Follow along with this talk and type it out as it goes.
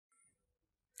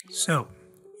So,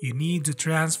 you need to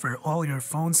transfer all your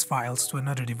phone's files to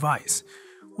another device.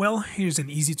 Well, here's an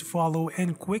easy to follow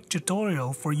and quick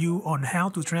tutorial for you on how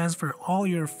to transfer all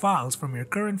your files from your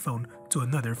current phone to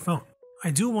another phone.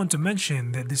 I do want to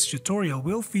mention that this tutorial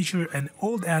will feature an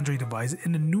old Android device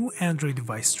and a new Android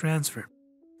device transfer.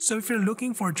 So if you're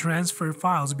looking for transfer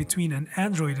files between an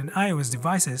Android and iOS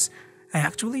devices, I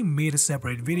actually made a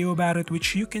separate video about it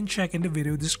which you can check in the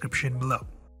video description below.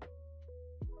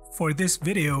 For this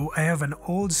video, I have an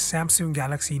old Samsung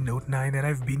Galaxy Note 9 that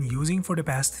I've been using for the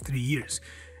past 3 years,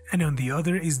 and on the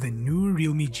other is the new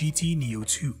Realme GT Neo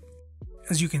 2.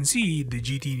 As you can see, the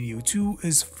GT Neo 2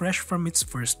 is fresh from its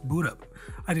first boot up.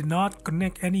 I did not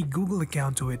connect any Google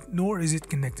account to it, nor is it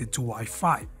connected to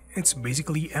Wi-Fi. It's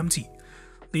basically empty.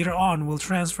 Later on, we'll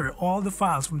transfer all the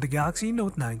files from the Galaxy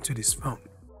Note 9 to this phone.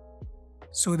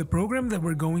 So the program that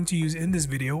we're going to use in this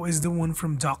video is the one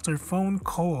from DrFone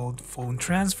called Phone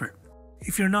Transfer.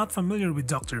 If you're not familiar with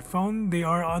DrFone, they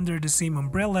are under the same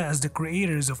umbrella as the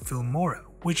creators of Filmora,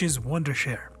 which is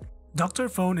Wondershare.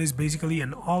 DrFone is basically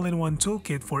an all-in-one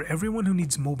toolkit for everyone who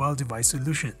needs mobile device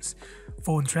solutions.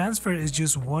 Phone Transfer is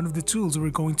just one of the tools we're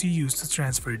going to use to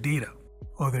transfer data.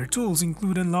 Other tools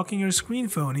include unlocking your screen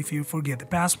phone if you forget the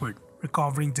password,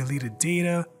 recovering deleted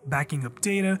data, backing up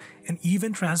data, and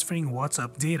even transferring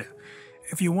WhatsApp data.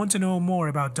 If you want to know more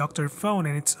about DrFone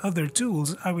and its other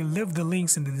tools, I will leave the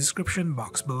links in the description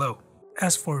box below.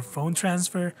 As for Phone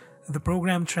Transfer, the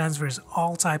program transfers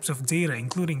all types of data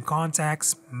including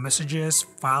contacts, messages,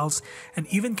 files, and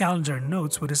even calendar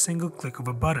notes with a single click of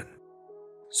a button.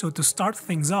 So to start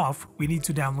things off, we need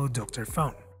to download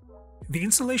DrFone. The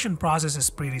installation process is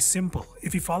pretty simple.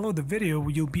 If you follow the video,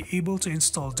 you'll be able to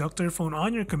install DrFone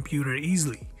on your computer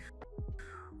easily.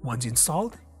 Once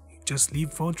installed, just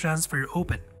leave Phone Transfer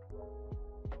open.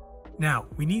 Now,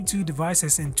 we need 2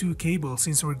 devices and 2 cables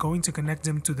since we're going to connect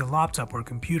them to the laptop or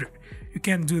computer. You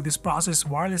can't do this process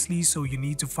wirelessly, so you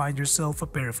need to find yourself a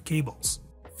pair of cables.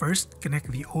 First,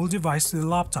 connect the old device to the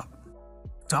laptop.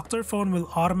 DrFone will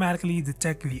automatically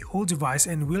detect the old device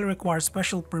and will require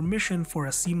special permission for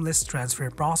a seamless transfer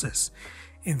process.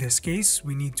 In this case,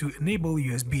 we need to enable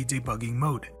USB debugging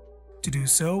mode. To do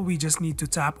so, we just need to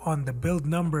tap on the build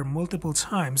number multiple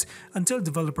times until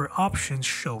developer options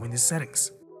show in the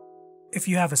settings. If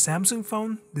you have a Samsung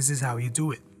phone, this is how you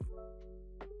do it.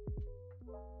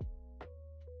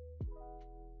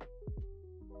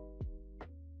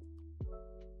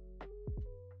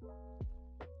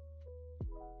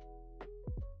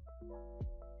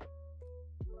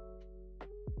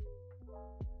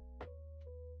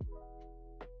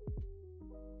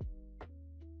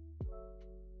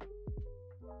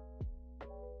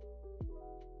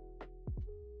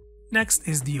 Next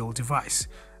is the old device.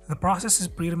 The process is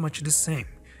pretty much the same.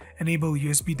 Enable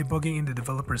USB debugging in the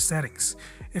developer settings.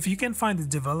 If you can find the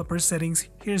developer settings,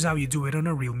 here's how you do it on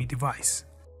a Realme device.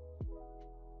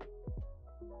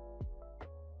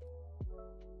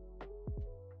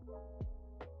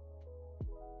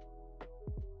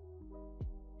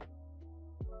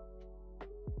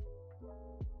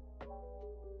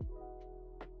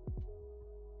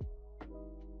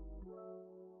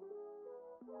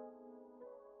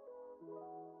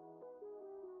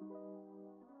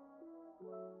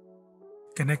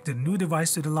 Connect the new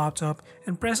device to the laptop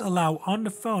and press allow on the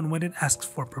phone when it asks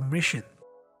for permission.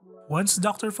 Once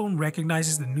DrFone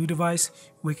recognizes the new device,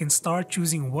 we can start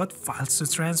choosing what files to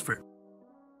transfer.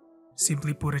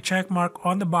 Simply put a check mark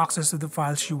on the boxes of the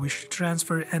files you wish to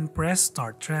transfer and press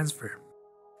Start Transfer.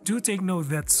 Do take note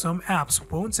that some apps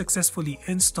won't successfully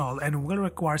install and will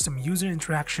require some user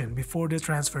interaction before the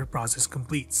transfer process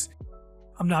completes.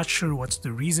 I'm not sure what's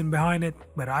the reason behind it,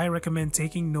 but I recommend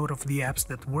taking note of the apps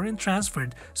that weren't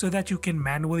transferred so that you can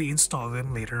manually install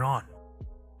them later on.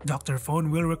 DrFone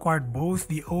will require both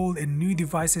the old and new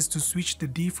devices to switch the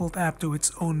default app to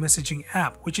its own messaging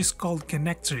app, which is called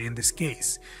Connector in this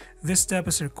case. This step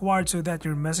is required so that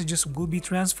your messages will be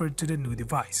transferred to the new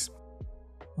device.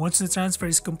 Once the transfer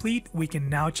is complete, we can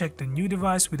now check the new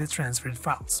device with the transferred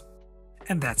files.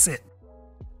 And that's it.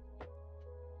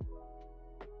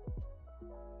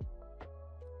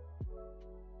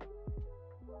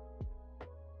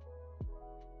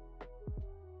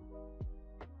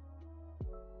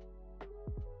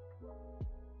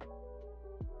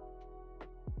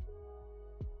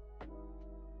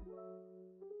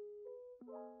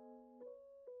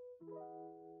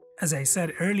 As I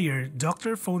said earlier,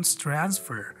 DrFone's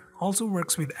transfer also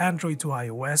works with Android to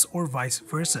iOS or vice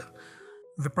versa.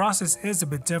 The process is a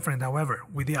bit different however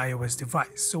with the iOS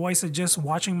device, so I suggest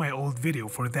watching my old video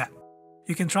for that.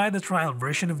 You can try the trial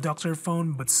version of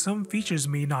DrFone, but some features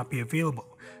may not be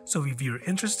available, so if you're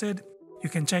interested, You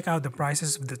can check out the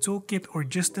prices of the toolkit or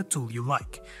just the tool you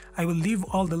like. I will leave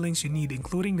all the links you need,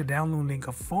 including the download link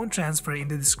of phone transfer, in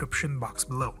the description box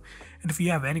below. And if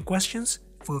you have any questions,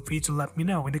 feel free to let me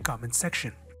know in the comment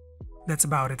section. That's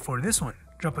about it for this one.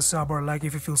 Drop a sub or like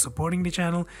if you feel supporting the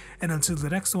channel, and until the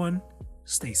next one,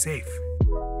 stay safe.